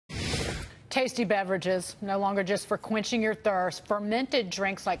Tasty beverages, no longer just for quenching your thirst. Fermented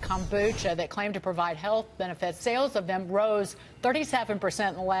drinks like kombucha that claim to provide health benefits. Sales of them rose 37%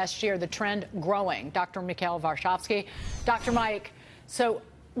 in the last year, the trend growing. Dr. Mikhail Varshavski. Dr. Mike, so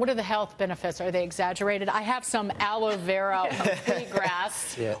what are the health benefits? Are they exaggerated? I have some aloe vera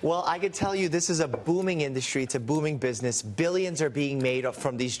wheatgrass. Yeah. Well, I can tell you this is a booming industry. It's a booming business. Billions are being made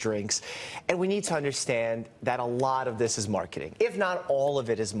from these drinks. And we need to understand that a lot of this is marketing, if not all of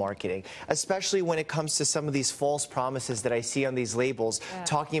it is marketing, especially when it comes to some of these false promises that I see on these labels,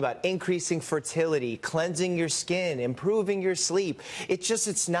 talking about increasing fertility, cleansing your skin, improving your sleep.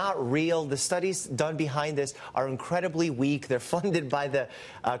 It's not real. The studies done behind this are incredibly weak. They're funded by the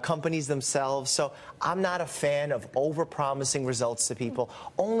companies themselves. So I'm not a fan of over-promising results to people,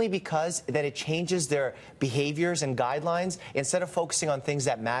 only because then it changes their behaviors and guidelines. Instead of focusing on things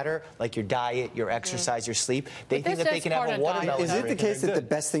that matter, like your diet, your exercise, your sleep, they think that they can have a watermelon. Is it the case that the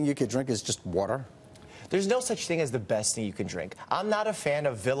best thing you could drink is just water? There's no such thing as the best thing you can drink. I'm not a fan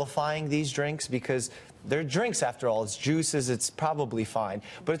of vilifying these drinks because they're drinks after all. It's juices. It's probably fine.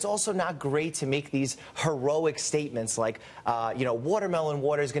 But it's also not great to make these heroic statements like, watermelon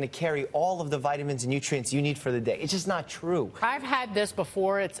water is going to carry all of the vitamins and nutrients you need for the day. It's just not true. I've had this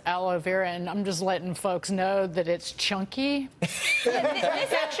before. It's aloe vera, and I'm just letting folks know that it's chunky. This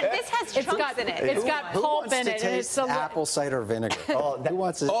has chunks in it. It's got pulp in it. It's apple cider vinegar. Who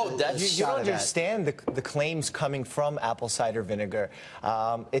wants it? You don't understand the claims coming from apple cider vinegar.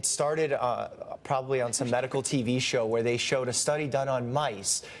 It started probably on some medical TV show where they showed a study done on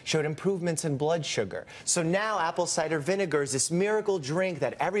mice, showed improvements in blood sugar. So now apple cider vinegar is this miracle drink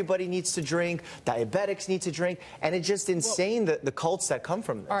that everybody needs to drink, diabetics need to drink, and it's just insane the cults that come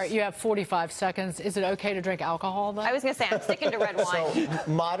from this. All right, you have 45 seconds. Is it okay to drink alcohol, though? I was going to say, I'm sticking to red wine.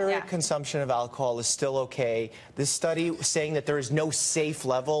 So moderate consumption of alcohol is still okay. This study saying that there is no safe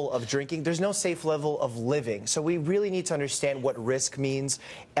level of drinking, there's no safe level of living. So we really need to understand what risk means.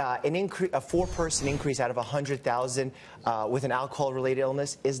 A 4-person increase out of 100,000 with an alcohol-related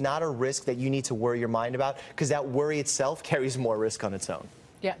illness is not a risk that you need to worry your mind about, because that worry itself carries more risk on its own.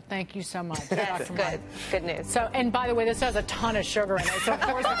 Yeah, thank you so much. Yes, good news. So, and by the way, this has a ton of sugar in it, so of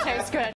course it tastes good.